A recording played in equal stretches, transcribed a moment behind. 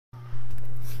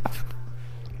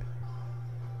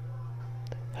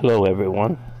Hello,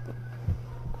 everyone,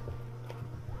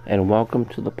 and welcome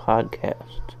to the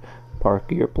podcast,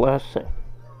 Park Your Blessing.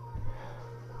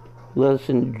 Let us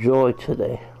enjoy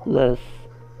today. Let us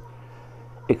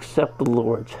accept the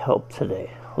Lord's help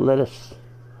today. Let us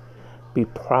be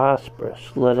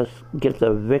prosperous. Let us get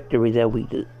the victory that we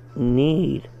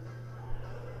need.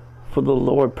 For the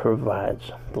Lord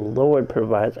provides. The Lord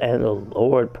provides, and the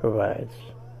Lord provides.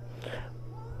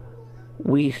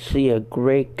 We see a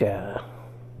great God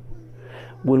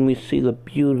when we see the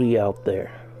beauty out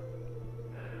there.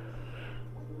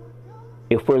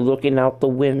 If we're looking out the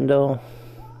window,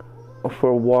 or if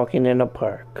we're walking in a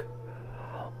park,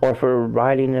 or if we're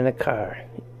riding in a car,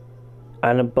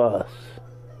 on a bus,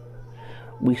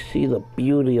 we see the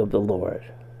beauty of the Lord.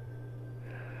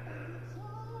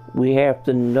 We have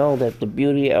to know that the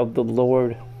beauty of the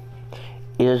Lord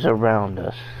is around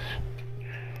us.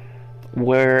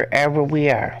 Wherever we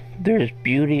are, there's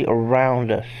beauty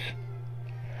around us.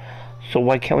 So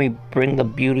why can't we bring the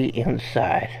beauty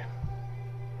inside?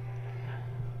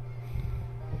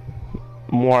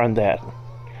 More on that.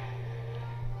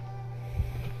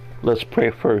 Let's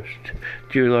pray first.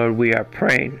 Dear Lord, we are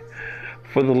praying.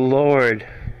 For the Lord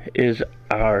is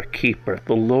our keeper.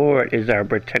 The Lord is our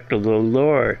protector. The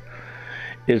Lord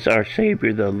is our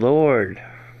Savior. The Lord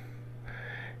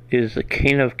is the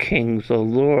King of Kings. The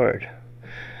Lord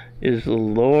is the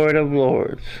Lord of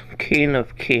Lords, King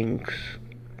of Kings.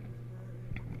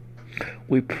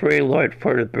 We pray, Lord,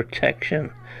 for the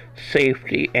protection,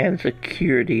 safety, and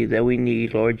security that we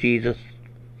need, Lord Jesus.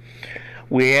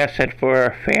 We ask that for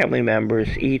our family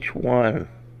members, each one,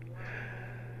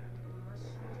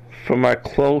 from our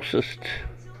closest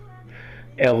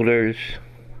elders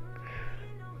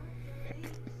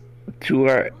to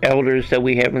our elders that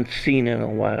we haven't seen in a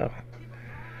while,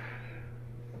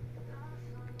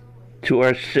 to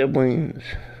our siblings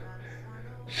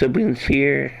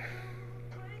here,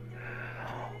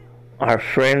 our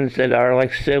friends that are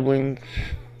like siblings,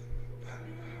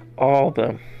 all of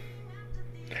them,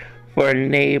 for our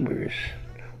neighbors,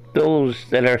 those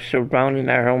that are surrounding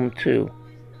our home too,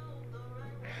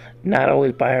 not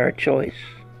always by our choice,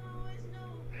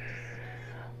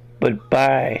 but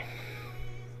by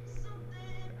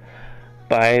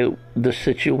the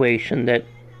situation that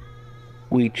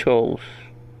we chose.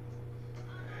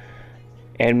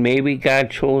 And maybe God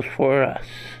chose for us.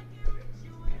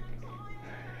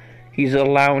 He's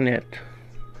allowing it,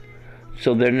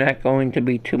 so they're not going to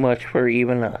be too much for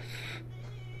even us.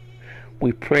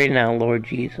 We pray now, Lord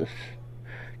Jesus,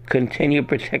 continue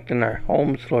protecting our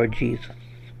homes, Lord Jesus.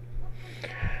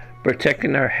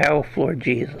 Protecting our health, Lord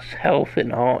Jesus. Health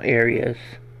in all areas.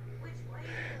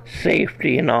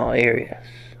 Safety in all areas.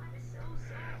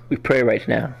 We pray right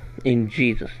now, in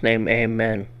Jesus' name,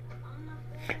 amen.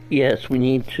 Yes, we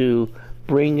need to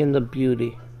bring in the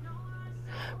beauty.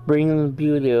 Bring in the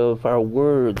beauty of our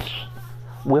words,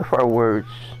 with our words.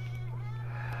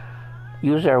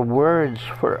 Use our words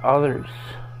for others.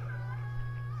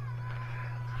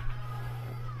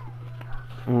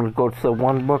 I'm going to go to the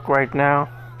one book right now.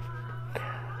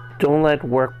 Don't let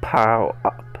work pile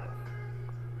up.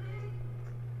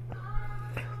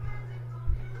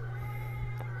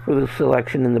 For the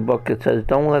selection in the book, it says,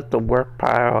 don't let the work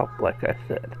pile up, like I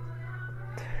said.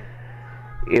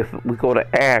 If we go to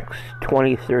Acts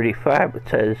 20:35, it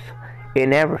says,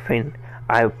 in everything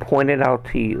I have pointed out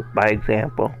to you by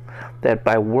example, that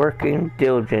by working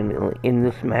diligently in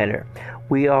this manner,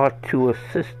 we ought to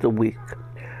assist the weak,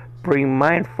 being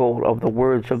mindful of the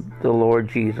words of the Lord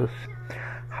Jesus,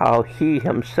 how he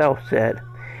himself said,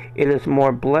 it is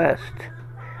more blessed,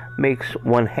 makes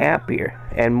one happier,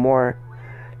 and more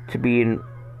to be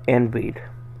envied,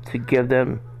 to give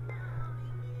them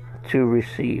to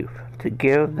receive. To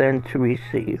give than to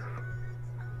receive.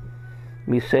 Let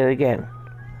me say it again.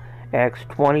 Acts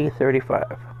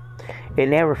 20:35.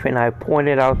 In everything I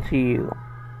pointed out to you,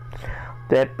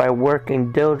 that by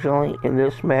working diligently in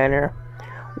this manner,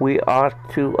 we ought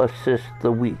to assist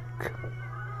the weak,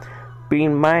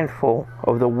 being mindful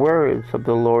of the words of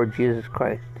the Lord Jesus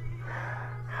Christ,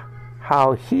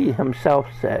 how he himself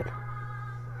said,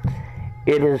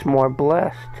 it is more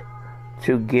blessed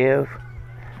to give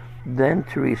than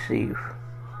to receive.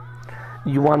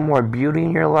 You want more beauty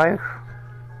in your life?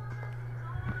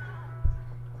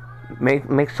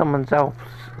 Make someone else's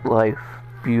life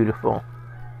beautiful.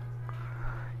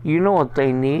 You know what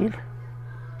they need.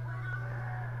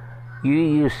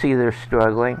 You see they're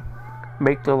struggling.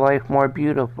 Make their life more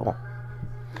beautiful.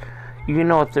 You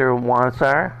know what their wants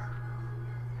are.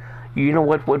 You know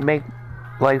what would make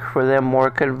life for them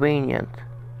more convenient.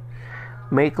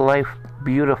 Make life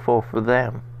beautiful for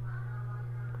them.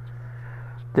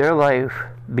 Their life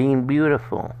being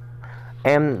beautiful.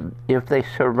 And if they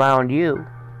surround you,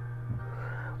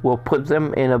 will put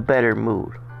them in a better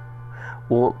mood.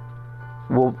 Will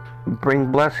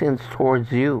bring blessings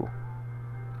towards you.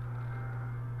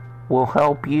 Will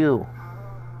help you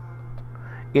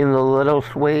in the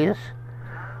littlest ways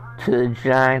to the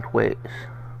giant ways.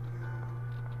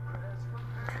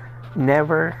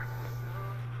 Never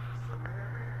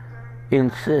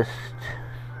insist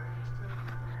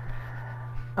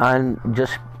on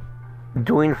just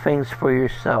doing things for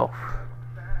yourself,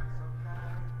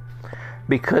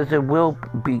 because it will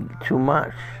be too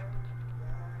much.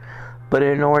 But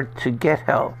in order to get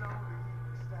help,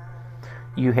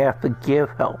 you have to give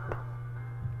help.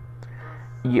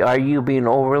 Are you being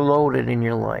overloaded in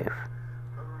your life?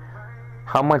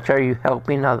 How much are you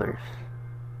helping others?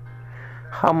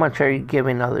 How much are you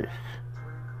giving others?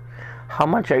 How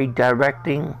much are you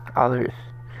directing others?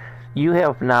 You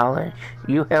have knowledge.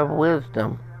 You have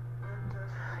wisdom.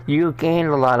 You gained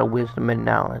a lot of wisdom and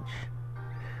knowledge.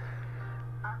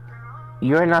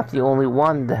 You're not the only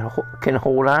one that can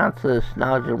hold on to this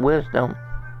knowledge and wisdom.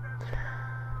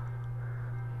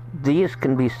 These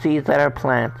can be seeds that are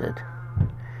planted,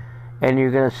 and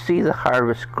you're going to see the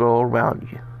harvest grow around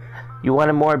you. You want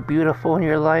it more beautiful in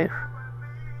your life?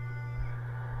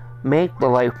 Make the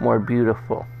life more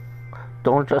beautiful.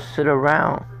 Don't just sit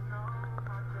around,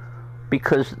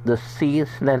 because the seeds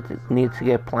need to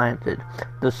get planted.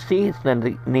 The seeds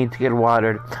need to get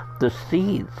watered. The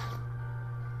seeds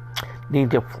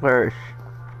need to flourish.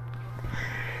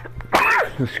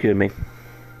 Excuse me.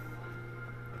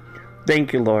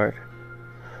 Thank you, Lord,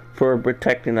 for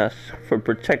protecting us, for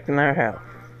protecting our health.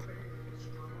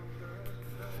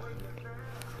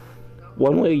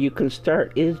 One way you can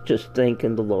start is just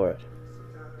thanking the Lord.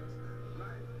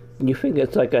 You think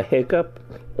it's like a hiccup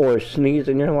or a sneeze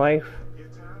in your life?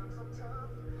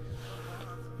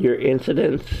 Your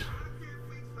incidents,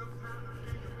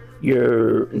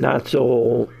 your not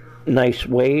so nice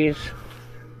ways,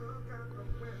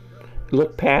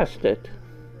 look past it.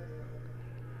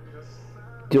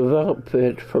 Develop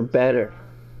it for better.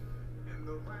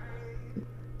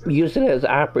 Use it as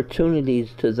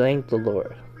opportunities to thank the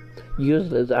Lord.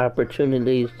 Use it as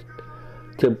opportunities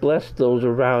to bless those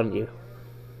around you.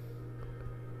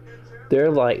 Their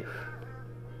life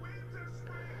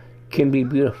can be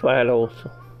beautified also.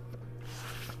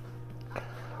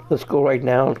 Let's go right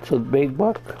now to the big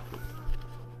book.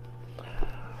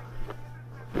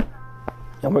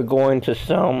 And we're going to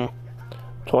Psalm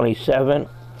 27.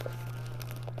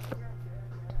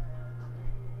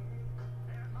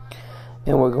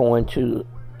 And we're going to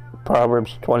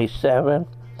Proverbs 27,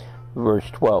 verse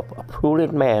 12. A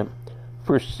prudent man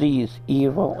foresees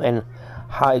evil and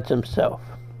hides himself.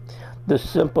 The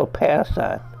simple pass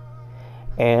on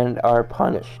and are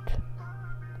punished.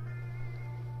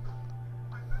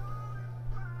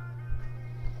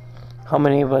 How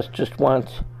many of us just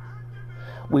want...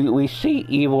 We see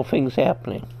evil things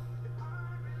happening,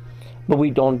 but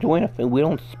we don't do anything. We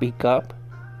don't speak up.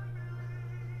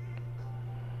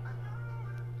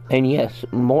 And yes,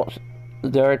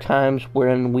 there are times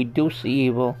when we do see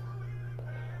evil.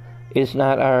 It's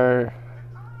not our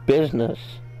business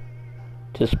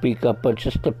to speak up, but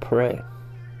just to pray.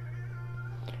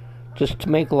 Just to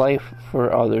make life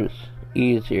for others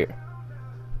easier.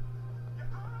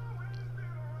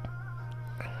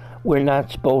 We're not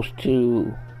supposed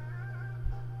to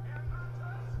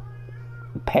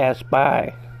pass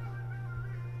by.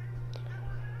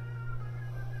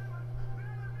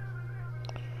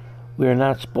 We're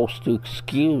not supposed to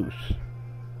excuse.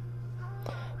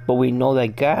 But we know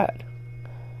that God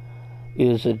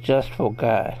is a justful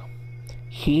God.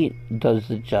 He does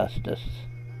the justice.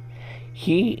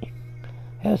 He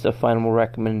has the final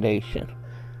recommendation.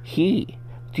 He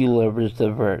delivers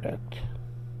the verdict.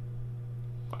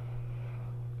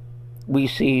 We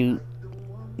see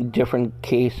different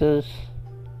cases,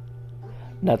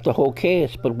 not the whole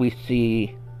case, but we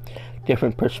see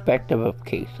different perspective of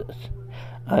cases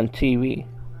on TV.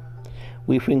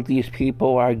 We think these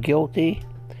people are guilty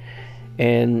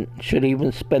and should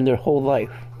even spend their whole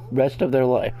life, rest of their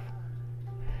life,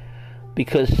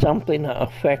 because something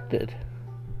affected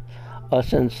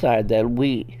us inside that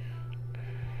we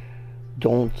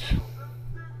don't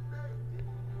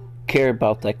care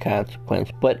about that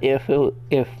consequence. But if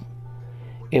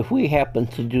we happen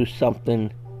to do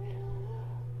something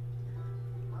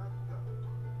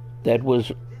that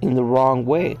was in the wrong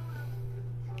way,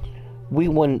 we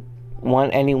wouldn't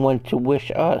want anyone to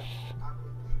wish us,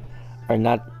 or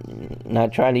not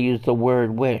trying to use the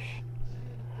word wish,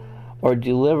 or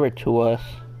deliver to us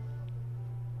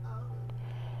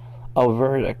a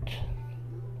verdict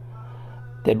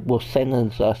that will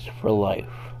sentence us for life.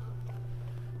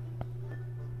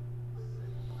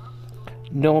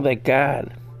 Know that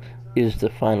God is the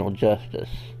final justice.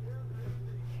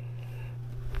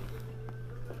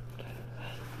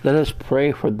 Let us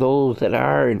pray for those that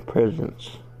are in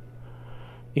prisons,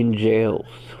 in jails,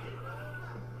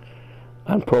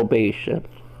 on probation,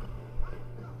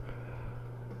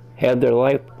 have their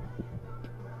life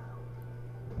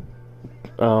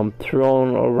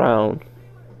thrown around,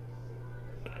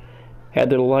 had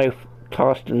their life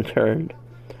tossed and turned.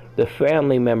 The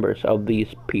family members of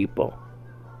these people,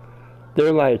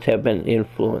 their lives have been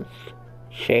influenced,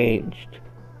 changed,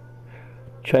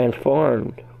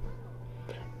 transformed,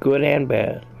 good and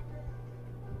bad.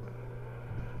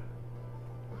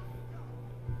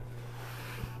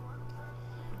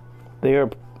 They are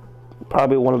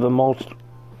probably one of the most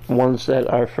ones that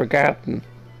are forgotten.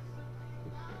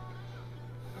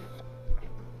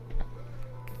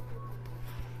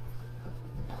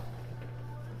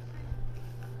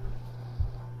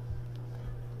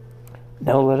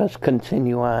 Now let us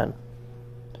continue on,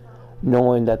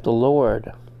 knowing that the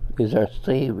Lord is our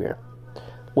Savior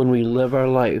when we live our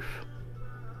life.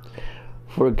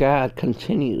 For God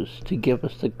continues to give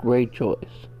us the great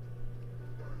joys.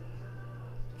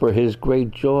 For His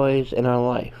great joys in our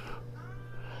life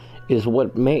is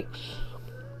what makes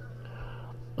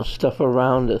the stuff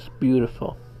around us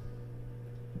beautiful.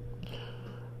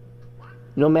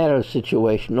 No matter the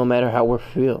situation, no matter how we're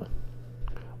feeling,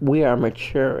 we are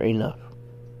mature enough.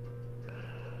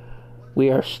 We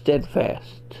are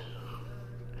steadfast.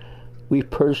 We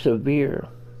persevere.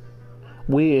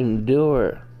 We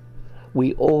endure.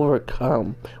 We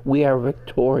overcome. We are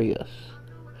victorious.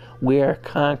 We are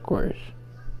conquerors.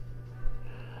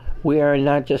 We are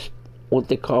not just what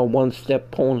they call one-step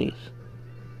ponies.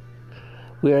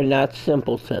 We are not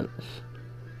simpletons.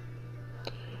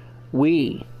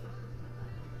 We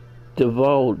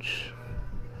divulge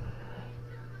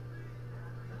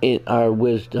in our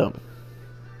wisdom.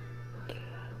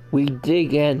 We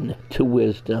dig into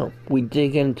wisdom. We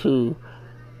dig into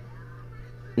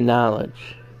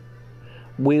knowledge.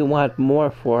 We want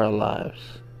more for our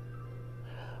lives.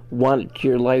 Want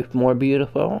your life more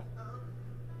beautiful?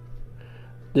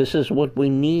 This is what we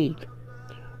need.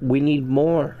 We need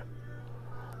more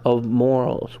of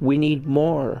morals. We need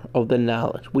more of the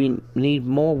knowledge. We need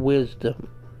more wisdom.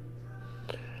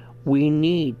 We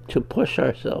need to push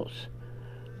ourselves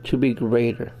to be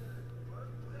greater.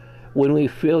 When we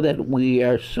feel that we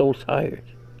are so tired,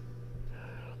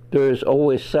 there is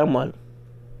always someone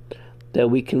that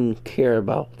we can care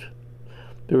about.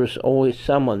 There is always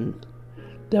someone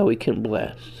that we can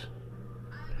bless.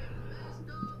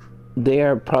 They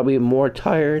are probably more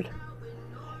tired,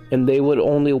 and they would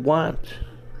only want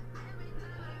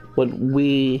what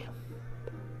we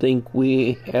think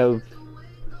we have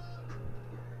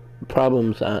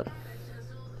problems on.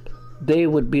 They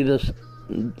would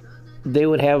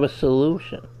have a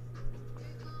solution.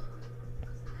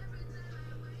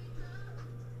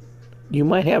 You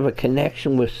might have a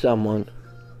connection with someone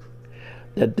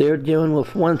that they're dealing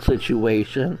with one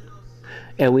situation,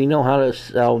 and we know how to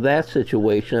solve that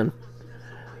situation.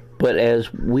 But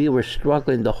as we were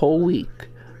struggling the whole week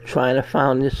trying to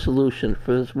find this solution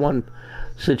for this one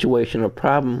situation or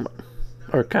problem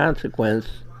or consequence,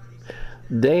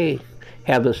 they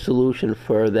have a solution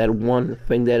for that one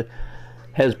thing that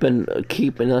has been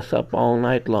keeping us up all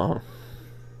night long.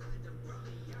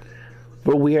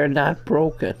 But we are not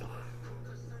broken.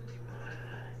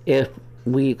 If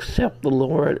we accept the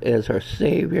Lord as our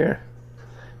Savior,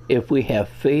 if we have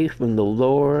faith in the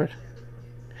Lord,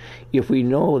 if we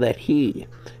know that He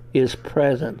is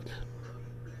present,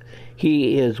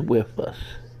 He is with us,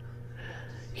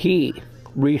 He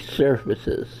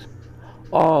resurfaces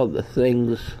all the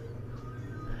things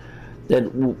that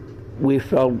we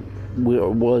felt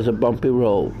was a bumpy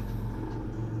road.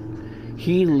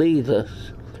 He leads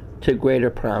us to greater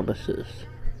promises.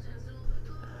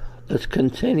 Let's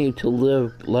continue to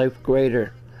live life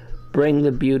greater. Bring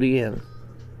the beauty in.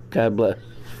 God bless.